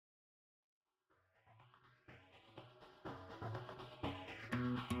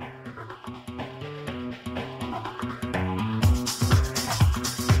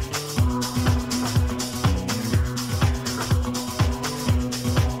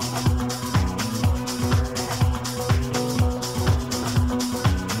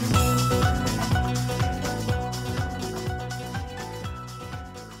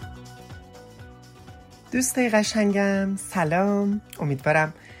دوستای قشنگم سلام،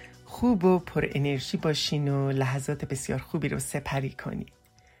 امیدوارم خوب و پر انرژی باشین و لحظات بسیار خوبی رو سپری کنین.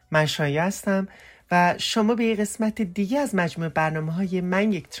 من شایعه هستم و شما به یه قسمت دیگه از مجموعه برنامه‌های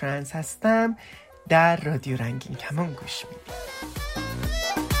من یک ترنس هستم در رادیو رنگین کمان گوش میدید.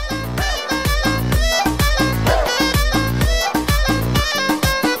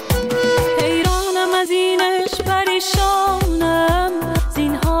 حیرانم از اینش، پریشانم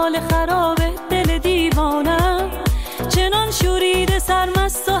زین حال خراب دل دیوانم، چنان شورید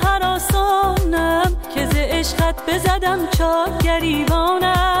سرمست و هراسانم که ز عشقت بزدم چاک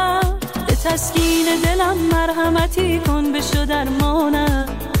گریبانم. به تسکین دلم مرحمتی کن، بشو درمانم،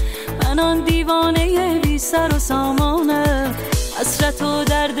 من آن دیوانه بی سر و سامانم. حسرت و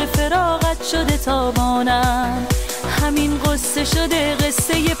درد فراقت شده تابانم، همین قصه شده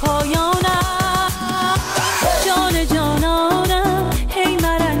قصه پایانم. جان جانانم، هی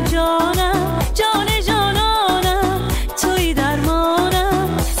مرنجانم، جان جانانم، توی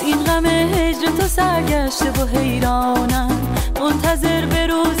درمانم. این غم هجر تو سرگشته و حیرانم، منتظر به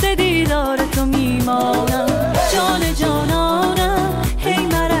روز دیدار تو میمانم. جان جانانم، هی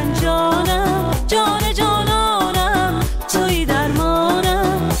مرنجانم، جان جانانم، توی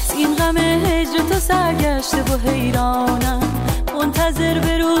درمانم. این غم هجر تو سرگشته و حیرانم، منتظر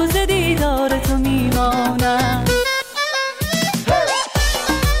به روز دیدار تو میمانم.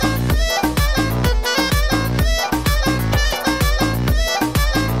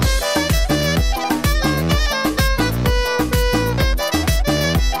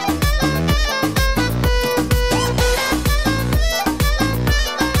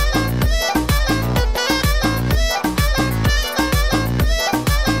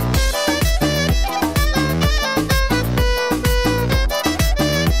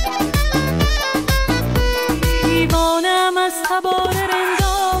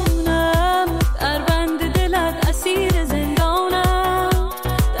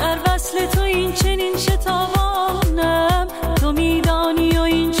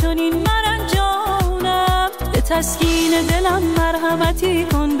 تسکین دلم مرحمتی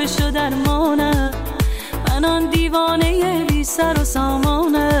کن، بشو درمانم، من آن دیوانه بی سر و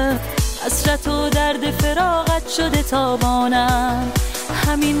سامانم. حسرت و درد فراقت شده تابانم،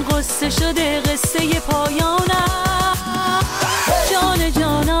 همین قصه شده قصه پایانم. جان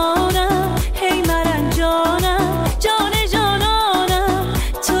جانانم، هی مرنجانم، جان جانانم،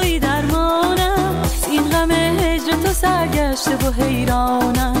 توی درمانم. این غم هجر تو سرگشته و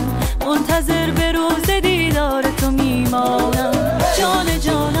حیرانم، منتظر به روز دیدار تو میمانم. جان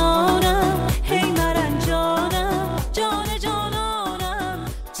جانانم، هی مرنجانم، جان جانانم،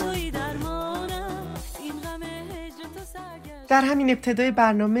 توی درمانم. این غم هجر تو سرگشته. در همین ابتدای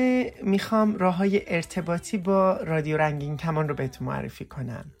برنامه میخوام راههای ارتباطی با رادیو رنگین کمان رو بهتون معرفی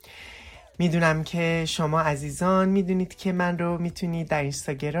کنم. میدونم که شما عزیزان میدونید که من رو میتونید در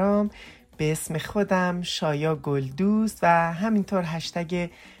اینستاگرام به اسم خودم شایا گلدوست و همینطور هشتگ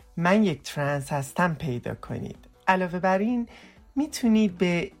من یک ترنس هستم پیدا کنید. علاوه بر این میتونید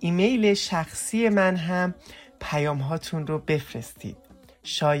به ایمیل شخصی من هم پیام هاتون رو بفرستید،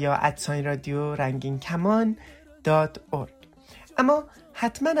 shaya@radioranginkaman.org. اما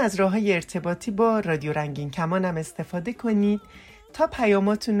حتما از راه‌های ارتباطی با رادیو رنگین کمان هم استفاده کنید تا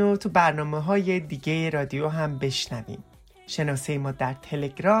پیاماتون رو تو برنامه‌های دیگه رادیو هم بشنوید. شناسه ما در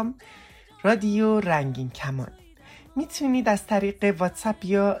تلگرام رادیو رنگین کمان. میتونید از طریق واتساپ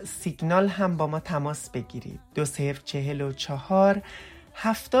یا سیگنال هم با ما تماس بگیرید. 2044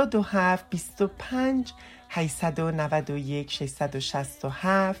 77 25 891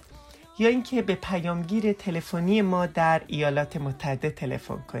 667 یا اینکه به پیامگیر تلفنی ما در ایالات متحده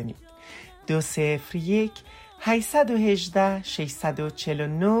تلفن کنید. 201 818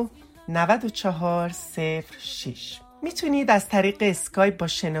 649 9406. میتونید از طریق اسکایپ با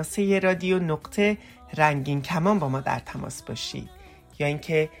شناسه رادیو نقطه رنگین کمان با ما در تماس باشید یا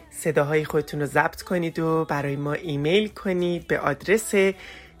اینکه صداهای خودتون رو ضبط کنید و برای ما ایمیل کنید به آدرس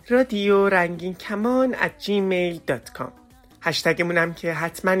رادیو رنگین کمان @gmail.com. هشتگمون هم که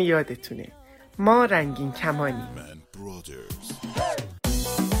حتما یادتونه، ما رنگین کمانیم.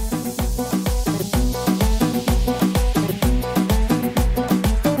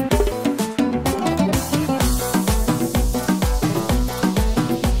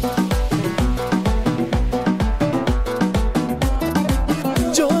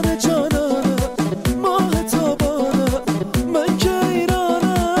 جان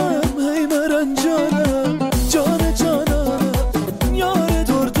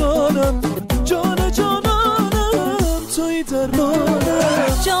جانانم توی درمان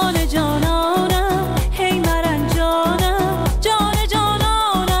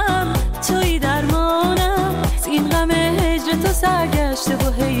عاشق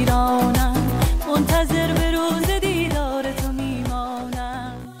و حیرانم، منتظر به روز دیدار تو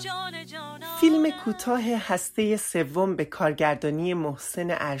میمانم. جان جانم. فیلم کوتاه هسته سوم به کارگردانی محسن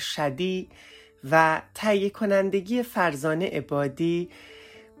ارشدی و تهیه کنندگی فرزانه عبادی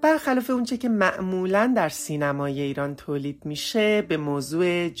برخلاف اونچه که معمولاً در سینمای ایران تولید میشه به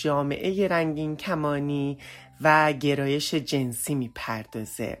موضوع جامعه رنگین کمانی و گرایش جنسی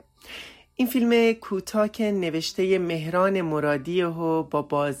میپردازه. این فیلم کوتاه که نوشته مهران مرادی و با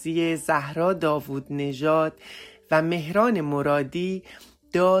بازی زهرا داوود نژاد و مهران مرادی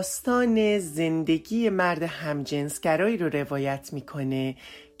داستان زندگی مرد همجنسگرایی رو روایت میکنه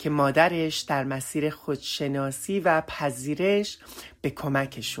که مادرش در مسیر خودشناسی و پذیرش به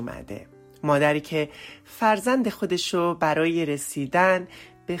کمکش اومده. مادری که فرزند خودشو برای رسیدن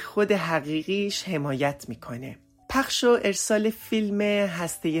به خود حقیقیش حمایت میکنه. پخش و ارسال فیلم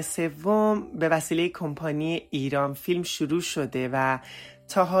هسته سوم به وسیله کمپانی ایران فیلم شروع شده و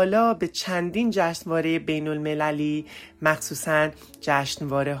تا حالا به چندین جشنواره بین المللی مخصوصاً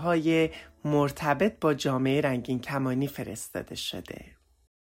جشنواره‌های مرتبط با جامعه رنگین کمانی فرستاده شده.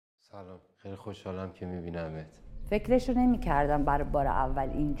 سلام، خیلی خوشحالم که میبینمت. فکرشو نمی‌کردم برای بار اول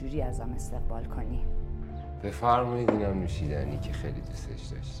اینجوری ازم استقبال کنی. بفرمایید، اینم نوشیدنی که خیلی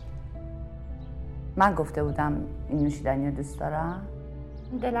دوستش داشتم. من گفته بودم این نوشیدنی رو دوست دارم.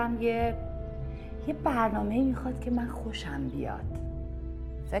 دلم یه برنامه‌ای میخواد که من خوشم بیاد.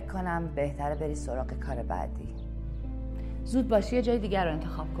 فکر کنم بهتره بری سراغ کار بعدی. زود باشی، یه جای دیگر رو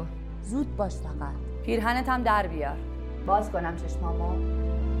انتخاب کن. زود باش فقط. پیرهنت هم در بیار. باز کنم چشمامو.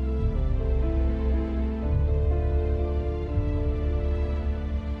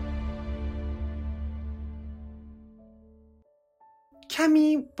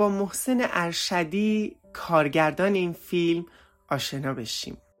 کمی با محسن ارشدی کارگردان این فیلم آشنا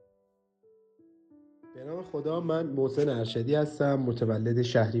بشیم. به نام خدا، من محسن ارشدی هستم، متولد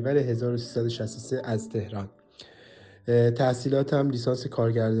شهریور 1363 از تهران. تحصیلاتم لیسانس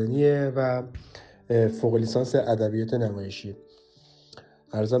کارگردانیه و فوق لیسانس ادبیات نمایشی.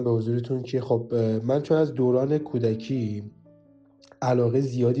 عرضم به حضورتون که خب من چون از دوران کودکی علاقه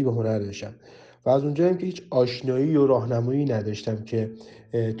زیادی به هنر داشتم و از اونجا هم که هیچ آشنایی و راهنمایی نداشتم که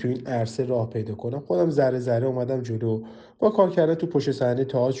تو این عرصه راه پیدا کنم، خودم ذره ذره اومدم جلو، با کار کردن تو پشت صحنه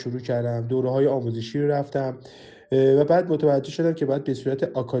تئاتر شروع کردم، دوره‌های آموزشی رو رفتم و بعد متوجه شدم که باید به صورت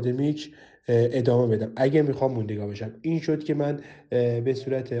آکادمیک ادامه بدم اگه میخوام موندگار بشم. این شد که من به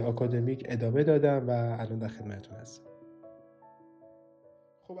صورت آکادمیک ادامه دادم و الان در خدمتتون هستم.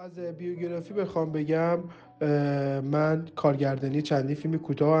 خب از بیوگرافی بخوام بگم، من کارگردانی چندین فیلم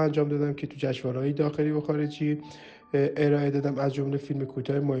کوتاه انجام دادم که تو جشنواره‌های داخلی و خارجی ارائه دادم، از جمله فیلم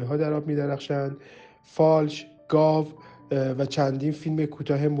کوتاه مایه‌ها در آب می‌درخشند، فالش، گاو و چندین فیلم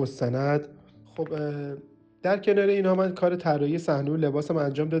کوتاه مستند. خب در کنار اینها من کار طراحی صحنه و لباسم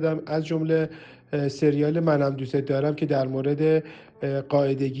انجام دادم، از جمله سریال منم دوست دارم که در مورد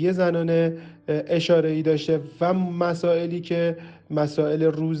قاعدگی زنانه اشاره‌ای داشته و مسائلی که مسائل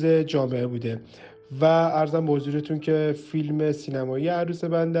روز جامعه بوده و عرضم به حضورتون که فیلم سینمایی عروس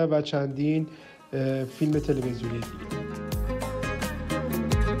بنده و چندین فیلم تلویزیونی دیگه.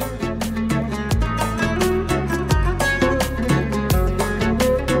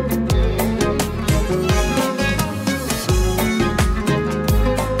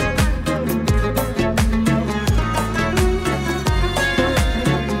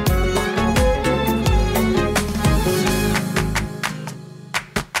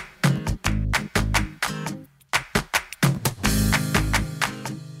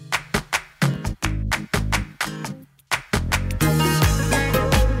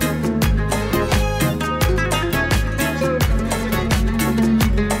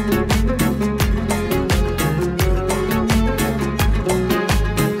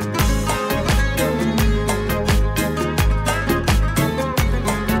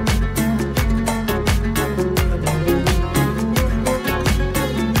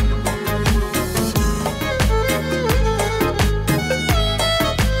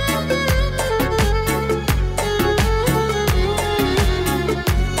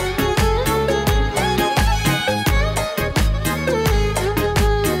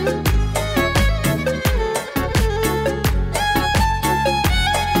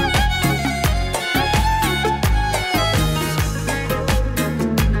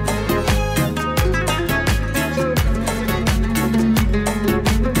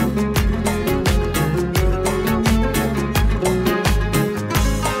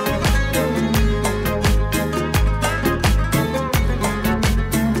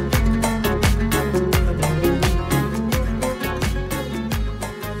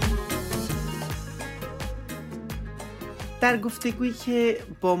 در گفتگویی که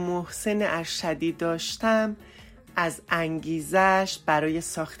با محسن ارشدی داشتم از انگیزش برای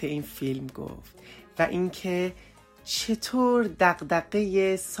ساخت این فیلم گفت و اینکه چطور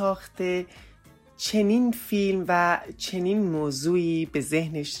دغدغه ساخت چنین فیلم و چنین موضوعی به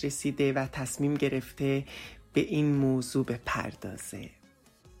ذهنش رسیده و تصمیم گرفته به این موضوع بپردازه.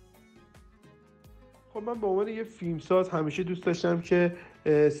 خب من به عنوان یه فیلمساز همیشه دوست داشتم که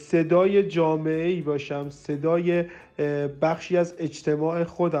صدای جامعه‌ای باشم، صدای بخشی از اجتماع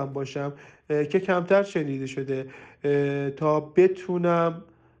خودم باشم که کمتر شنیده شده، تا بتونم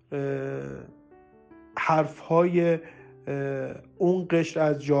حرفهای اون قشر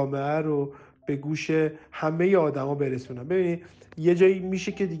از جامعه رو به گوش همه آدما برسونم. ببینید یه جایی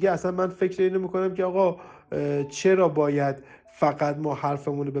میشه که دیگه اصلا من فکر اینو میکنم که آقا چرا باید فقط ما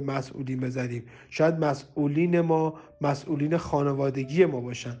حرفمون رو به مسئولین بزنیم؟ شاید مسئولین ما مسئولین خانوادگی ما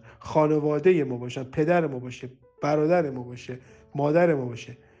باشن، خانواده ما باشن، پدر ما باشه، برادر ما باشه، مادر ما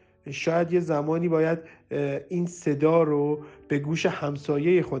باشه. شاید یه زمانی باید این صدا رو به گوش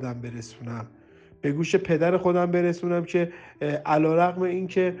همسایه خودم برسونم، به گوش پدر خودم برسونم که علیرغم این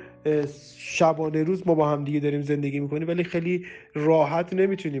که شبانه روز ما با هم دیگه داریم زندگی میکنیم ولی خیلی راحت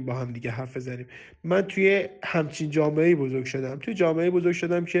نمیتونیم با هم دیگه حرف بزنیم. من توی همچین جامعه‌ای بزرگ شدم، توی جامعه‌ای بزرگ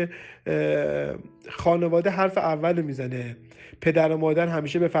شدم که خانواده حرف اول میزنه. پدر و مادر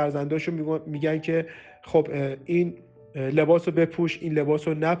همیشه به فرزنداشون میگن که خب این لباس رو بپوش، این لباس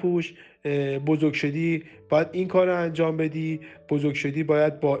رو نپوش، بزرگ شدی باید این کار رو انجام بدی، بزرگ شدی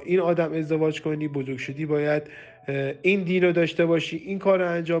باید با این آدم ازدواج کنی، بزرگ شدی باید این دین رو داشته باشی، این کار رو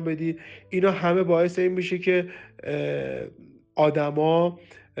انجام بدی. اینا همه باعث این میشه که آدما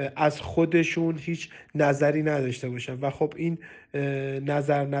از خودشون هیچ نظری نداشته باشن و خب این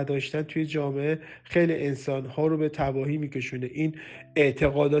نظر نداشتن توی جامعه خیلی انسان‌ها رو به تباهی میکشونه. این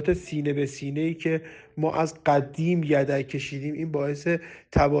اعتقادات سینه به سینه‌ای که ما از قدیم یدک کشیدیم این باعث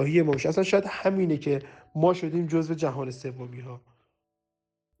تباهی ما میشه. اصلا شاید همینه که ما شدیم جزو جهان سومی ها.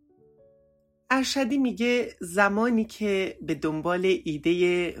 ارشدی میگه زمانی که به دنبال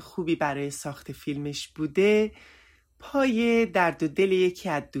ایده خوبی برای ساخت فیلمش بوده پای درد و دل یکی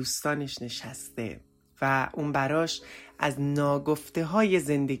از دوستانش نشسته و اون براش از ناگفته های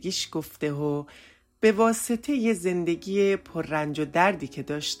زندگیش گفته و به واسطه یه زندگی پر رنج و دردی که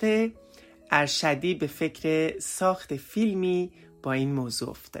داشته ارشدی به فکر ساخت فیلمی با این موضوع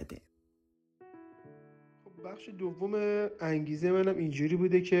افتاده. بخش دوم انگیزه منم اینجوری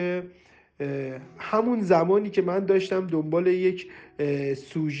بوده که همون زمانی که من داشتم دنبال یک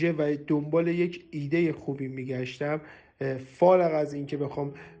سوژه و دنبال یک ایده خوبی میگشتم، فارغ از این که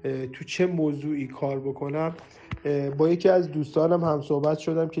بخوام تو چه موضوعی کار بکنم، با یکی از دوستانم هم صحبت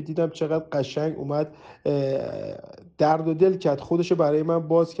شدم که دیدم چقدر قشنگ اومد درد و دل کرد، خودشو برای من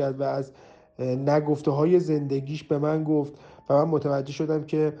باز کرد و از نگفته های زندگیش به من گفت و من متوجه شدم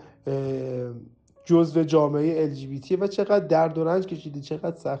که جزو جامعه LGBT و چقدر درد و رنج کشیده،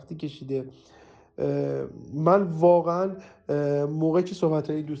 چقدر سختی کشیده. من واقعا موقعی که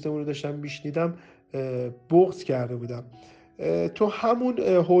صحبت‌های دوستمون رو داشتم میشنیدم بغض کرده بودم. تو همون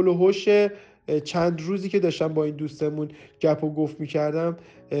هول و هوش چند روزی که داشتم با این دوستمون گپ و گفت میکردم،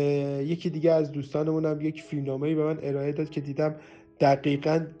 یکی دیگه از دوستانمونم یک فیلمنامه‌ای به من ارائه داد که دیدم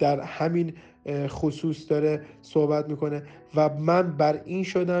دقیقاً در همین خصوص داره صحبت میکنه و من بر این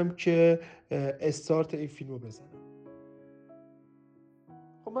شدم که استارت این فیلمو بزنم.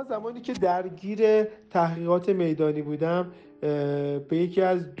 خب من زمانی که درگیر تحقیقات میدانی بودم به یکی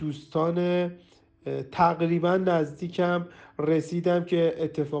از دوستان تقریبا نزدیکم رسیدم که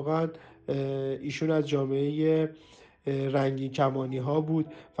اتفاقا ایشون از جامعه رنگین کمانی ها بود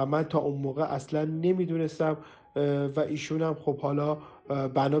و من تا اون موقع اصلا نمیدونستم و ایشون هم خب حالا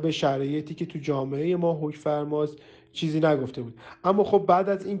بنا به شرایطی که تو جامعه ما حکم فرماست چیزی نگفته بود. اما خب بعد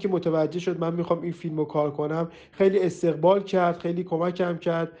از اینکه متوجه شد من میخوام این فیلمو کار کنم خیلی استقبال کرد، خیلی کمکم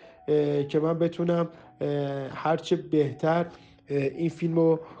کرد که من بتونم هرچه بهتر این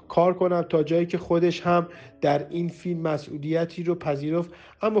فیلمو کار کنم تا جایی که خودش هم در این فیلم مسئولیتی رو پذیرفت.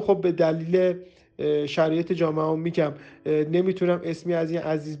 اما خب به دلیل شرایط جامعه هم میگم نمیتونم اسمی از این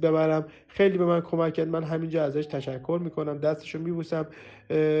عزیز ببرم، خیلی به من کمک کرد، من همینجا ازش تشکر میکنم، دستشو میبوسم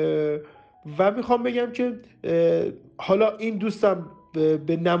و میخوام بگم که حالا این دوستم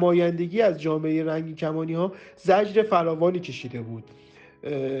به نمایندگی از جامعه رنگین کمانی ها زجر فراوانی کشیده بود.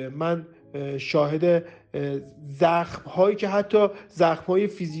 من شاهد زخم هایی که حتی زخم های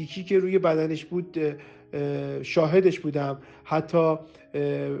فیزیکی که روی بدنش بود شاهدش بودم، حتی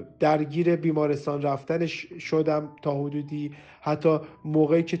درگیر بیمارستان رفتنش شدم تا حدودی، حتی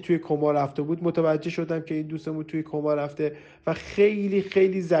موقعی که توی کما رفته بود متوجه شدم که این دوستمون توی کما رفته و خیلی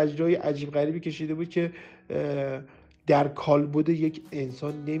خیلی زجرهای عجیب غریبی کشیده بود که در کالبد یک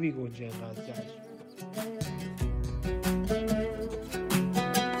انسان نمی گنجه انقدر.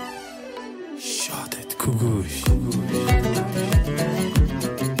 شادت کوگوش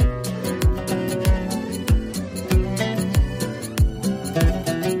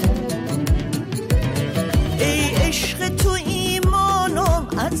ای عشق تو ایمانم،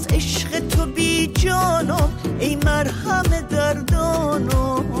 از عشق تو بی جانم، ای مرهم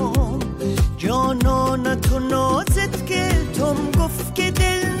دردانم. جانان تو نازت که تم گفت که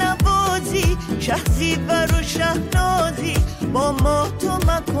دل نبازی، شهزی بر و شهنازی، با ما تو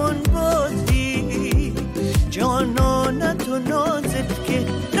مکن بازی. جانان تو نازت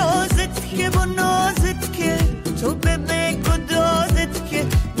که و نازت که تو به بگو دازت که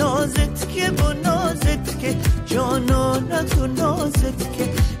نازت که و نازت که جانان تو نازت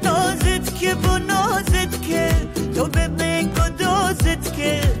که و نازت که تو به بگو دازت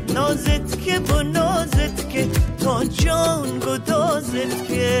که نازت که و نازت که تا جان گدازت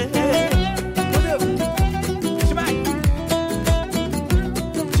که.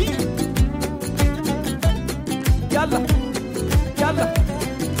 Yalla, yalla,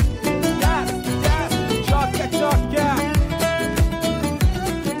 yes, yes, çarka çarka.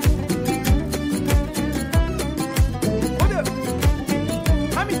 Hadi,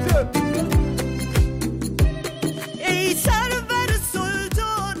 hamidu. ای سرور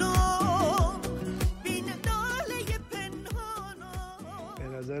سلطانم، بین ناله پنهانم. به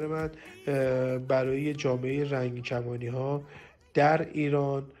نظر من برای جامعه رنگین کمانی ها در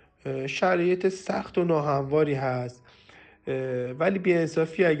ایران شرایط سخت و ناهمواری هست، ولی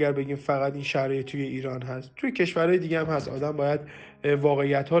بی‌انصافی اگر بگیم فقط این شرایط توی ایران هست، توی کشورهای دیگه هم هست. آدم باید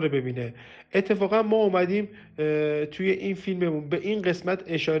واقعیت ها رو ببینه. اتفاقا ما اومدیم توی این فیلممون به این قسمت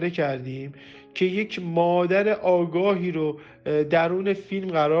اشاره کردیم که یک مادر آگاهی رو درون فیلم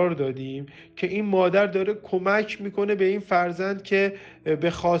قرار دادیم که این مادر داره کمک میکنه به این فرزند که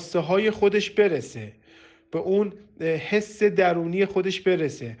به خواسته های خودش برسه، به اون حس درونی خودش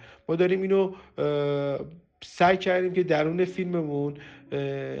برسه. ما داریم اینو سعی کردیم که درون فیلممون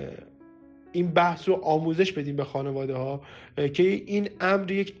این بحث رو آموزش بدیم به خانواده ها که این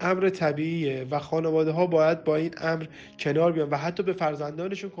امر یک امر طبیعیه و خانواده ها باید با این امر کنار بیان و حتی به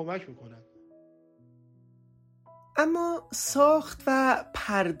فرزندانشون کمک میکنن. اما ساخت و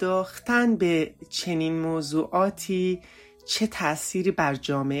پرداختن به چنین موضوعاتی چه تأثیری بر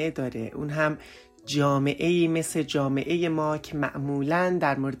جامعه داره؟ اون هم جامعه‌ای مثل جامعه ما که معمولاً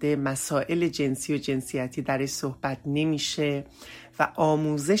در مورد مسائل جنسی و جنسیتی درش صحبت نمیشه و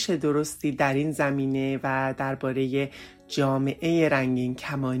آموزش درستی در این زمینه و درباره جامعه رنگین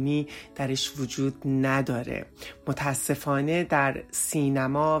کمانی درش وجود نداره. متاسفانه در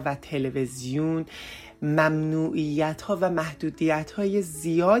سینما و تلویزیون ممنوعیت‌ها و محدودیت‌های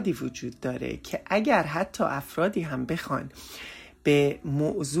زیادی وجود داره که اگر حتی افرادی هم بخوان به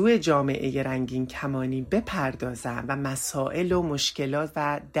موضوع جامعه رنگین کمانی بپردازن و مسائل و مشکلات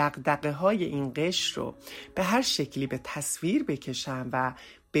و دغدغه‌های این قشر رو به هر شکلی به تصویر بکشن و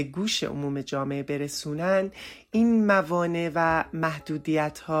به گوش عموم جامعه برسونن، این موانع و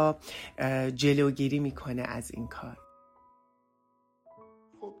محدودیت‌ها جلوگیری میکنه از این کار.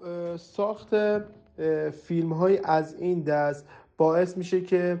 خب ساخت فیلم‌های از این دست باعث میشه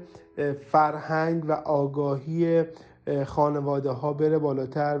که فرهنگ و آگاهی خانواده ها بره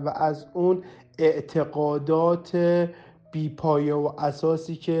بالاتر و از اون اعتقادات بیپایه و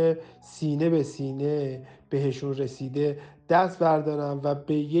اساسی که سینه به سینه بهشون رسیده دست بردارن و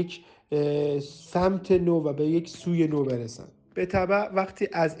به یک سمت نو و به یک سوی نو برسن. به طبع وقتی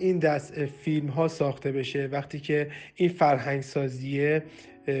از این دست فیلم ها ساخته بشه، وقتی که این فرهنگ سازیه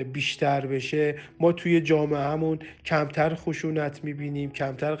بیشتر بشه، ما توی جامعهمون کمتر خشونت میبینیم،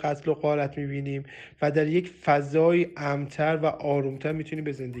 کمتر قتل و غارت میبینیم و در یک فضای امن‌تر و آرومتر میتونیم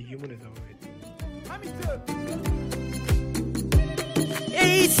به زندگیمون ادامه بدیم.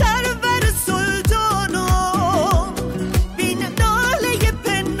 ای سرور سلطانم، بین ناله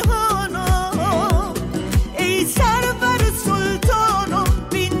پنهانم. ای سرور سلطانم،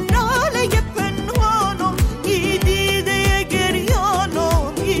 بین ناله پنهانم. ای دیده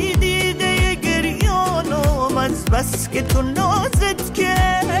گریانم، ای دیده گریانم. از بس که تو نازت که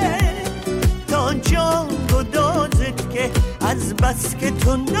تا جان گدازت که، از بس که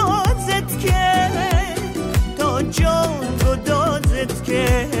تو نازت که تا جان گدازت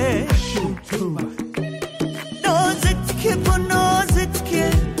که. نازت که با نازت که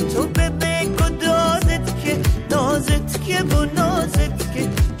تو به گدازت که، نازت که با نازت که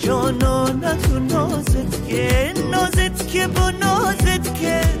جانانه تو نازت که، نازت که با نازت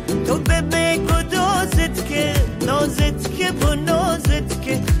که تو به گدازت که، نازت که با نازت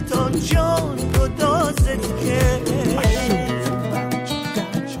که تا جان گدازت که.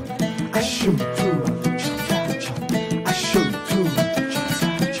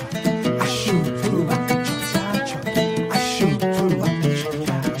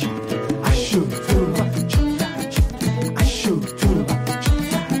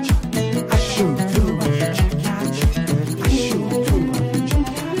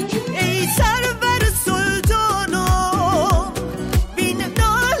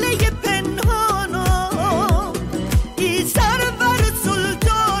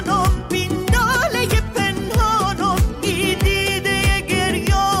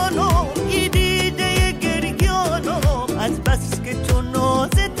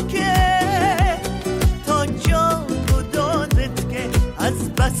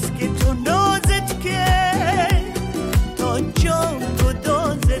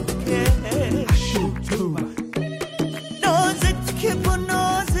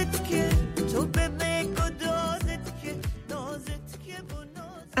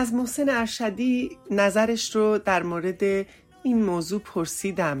 از محسن ارشدی نظرش رو در مورد این موضوع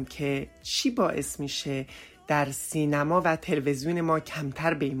پرسیدم که چی باعث میشه در سینما و تلویزیون ما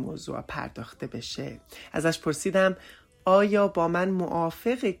کمتر به این موضوع پرداخته بشه. ازش پرسیدم آیا با من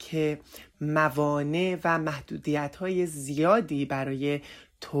موافقه که موانع و محدودیت‌های زیادی برای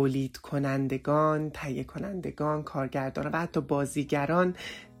تولید کنندگان، تهیه کنندگان، کارگردان و حتی بازیگران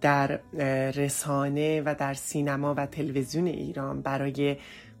در رسانه و در سینما و تلویزیون ایران برای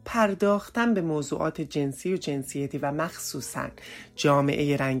پرداختن به موضوعات جنسی و جنسیتی و مخصوصاً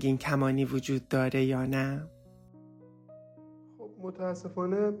جامعه رنگین کمانی وجود داره یا نه؟ خب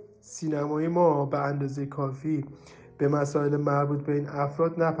متاسفانه سینمای ما به اندازه کافی به مسائل مربوط به این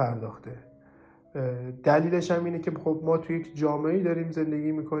افراد نپرداخته. دلیلش هم اینه که خب ما توی یک جامعه‌ای داریم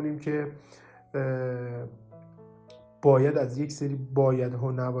زندگی میکنیم که باید از یک سری بایدها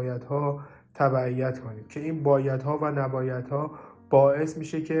و نبایدها تبعیت کنیم که این بایدها و نبایدها باعث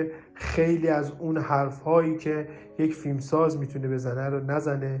میشه که خیلی از اون حرفهایی که یک فیلمساز میتونه بزنه رو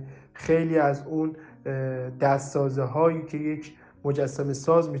نزنه، خیلی از اون دستسازه هایی که یک مجسمه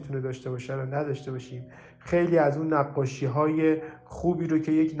ساز میتونه داشته باشه رو نداشته باشیم، خیلی از اون نقاشی های خوبی رو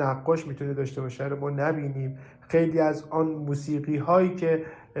که یک نقاش میتونه داشته باشه رو ما نبینیم، خیلی از آن موسیقی هایی که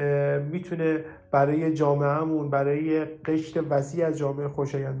میتونه برای جامعهمون، برای قشر وسیع از جامعه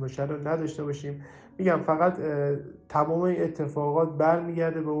خوشایند باشه رو نداشته باشیم. میگم فقط تمام این اتفاقات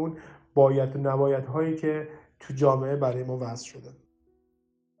برمیگرده به اون باید و نباید هایی که تو جامعه برای ما وضع شده.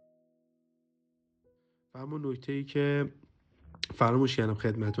 و اما نکته‌ای که فراموش کردم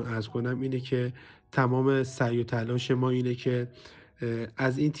خدمتتون عرض کنم اینه که تمام سعی و تلاش ما اینه که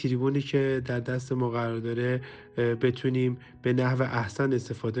از این تریبونی که در دست ما قرار داره بتونیم به نحو احسن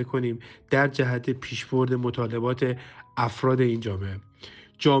استفاده کنیم در جهت پیشبرد مطالبات افراد این جامعه.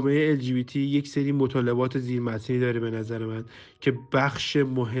 جامعه LGBT یک سری مطالبات زیرمتنی داره به نظر من که بخش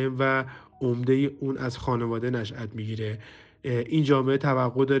مهم و عمده اون از خانواده نشأت میگیره. این جامعه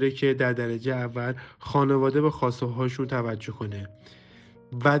توقع داره که در درجه اول خانواده به خواسته هاشون توجه کنه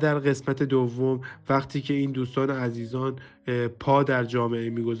و در قسمت دوم وقتی که این دوستان عزیزان پا در جامعه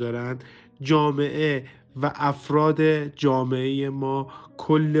میگذارن، جامعه و افراد جامعه ما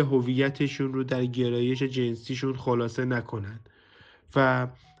کل هویتشون رو در گرایش جنسیشون خلاصه نکنن و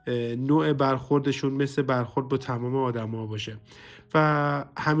نوع برخوردشون مثل برخورد با تمام آدم‌ها باشه و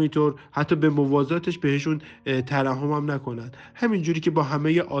همینطور حتی به موازاتش بهشون ترحم هم نکنن. همینجوری که با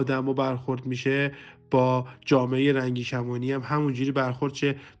همه آدم‌ها برخورد میشه، با جامعه رنگین کمانی هم همونجوری برخورد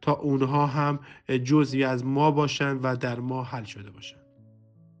شه تا اونها هم جزئی از ما باشن و در ما حل شده باشن.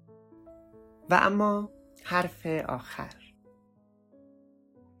 و اما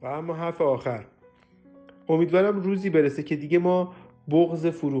حرف آخر امیدوارم روزی برسه که دیگه ما بغض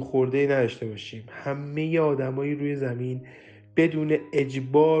فروخورده نداشته باشیم، همه آدمایی روی زمین بدون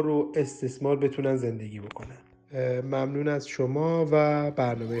اجبار و استثمار بتونن زندگی بکنن. ممنون از شما و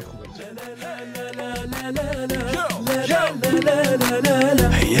برنامه خوبتون.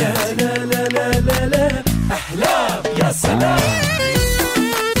 احلام یا سلام.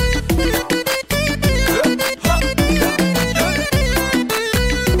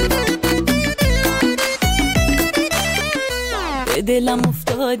 به دلم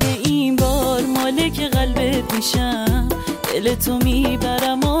افتاده این بار مالک قلبت میشم، دل تو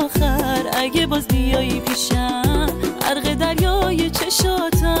میبرم آخر اگه باز بیایی پیشم. غرق دریای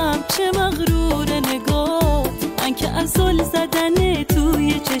چشاتم چه مغرور نگاه، من که از زل زدن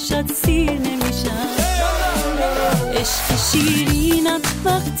توی چشات سیر نمیشم. عشق شیرینم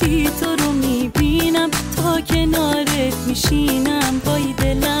وقتی تو رو میبینم، تا کنارت میشینم وای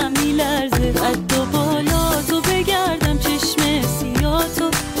دلم میلرزه. قد و بالا تو بگردم چشم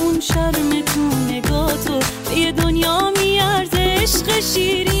سیاتو، اون شرم تو نگاتو به یه دنیا میارزه. عشق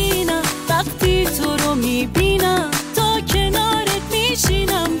شیرینم وقتی تو رو میبینم، تا کنارت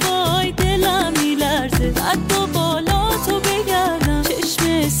میشینم وای دلم میلرزه. قد و بالا تو بگردم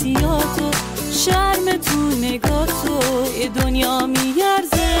چشم سیاتو، شرم تو نگاتو یه دنیا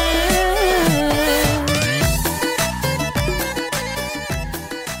میارزه.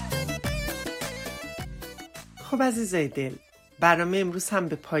 خب عزیزای دل، برنامه امروز هم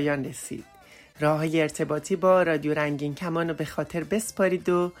به پایان رسید. راه‌های ارتباطی با رادیو رنگین کمان رو به خاطر بسپارید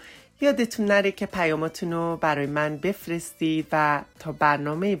و یادتون نره که پیاماتون رو برای من بفرستید و تا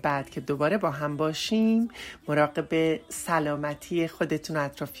برنامه بعد که دوباره با هم باشیم مراقب سلامتی خودتون و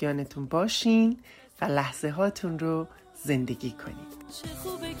اطرافیانتون باشین و لحظه هاتون رو زندگی کنید. چه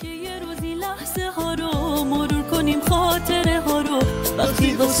خوبه که یه روزی لحظه ها رو مرور کنیم، خاطره ها رو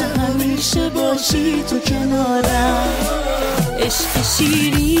وقتی واسه همیشه باشی تو کنارم. عشق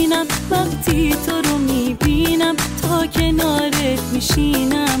شیرینم وقتی تو رو میبینم، تا کنارت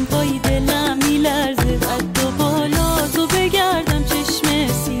میشینم وای دلم میلرزه. قد و بالا تو بگردم چشم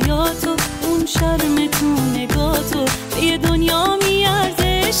سیاتو، اون شرم تو نگاتو به یه دنیا میارزه.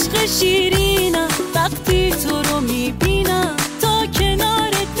 عشق شیرینم وقتی تو رو میبینم، تا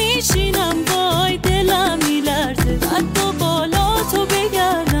کنارت میشینم وای دلم میلرزه. قد و بالا تو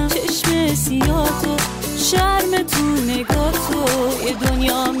بگردم چشم سیاتو، شرم تو نگاتو یه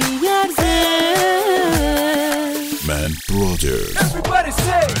دنیا میارزه. من برادر. Everybody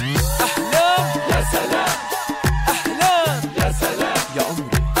say احلام یا سلام، احلام یا سلام یا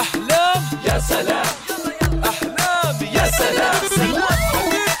عمري، احلام یا سلام، احلام یا سلام.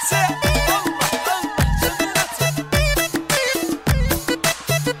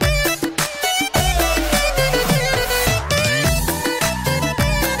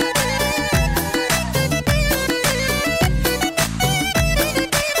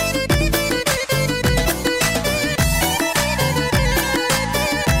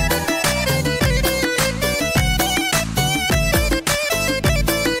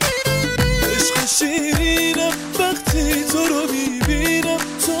 شیرینم وقتی تو رو میبینم،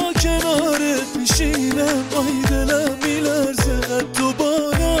 تا کنارت میشینم آی دلم میلرزه. قد و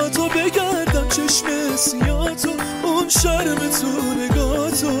بالا تو بگردم چشم سیاتو، اون شرم تو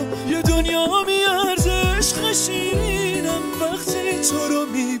نگاتو یه دنیا میارزه. عشق شیرینم وقتی تو رو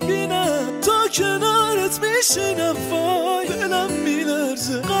میبینم، تا کنارت میشینم وای دلم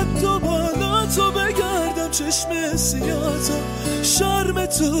میلرزه. قد و بالا تو بگردم چشم سیاتو، شرم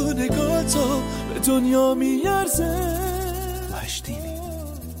تو نگاتو به دنیا میارزه.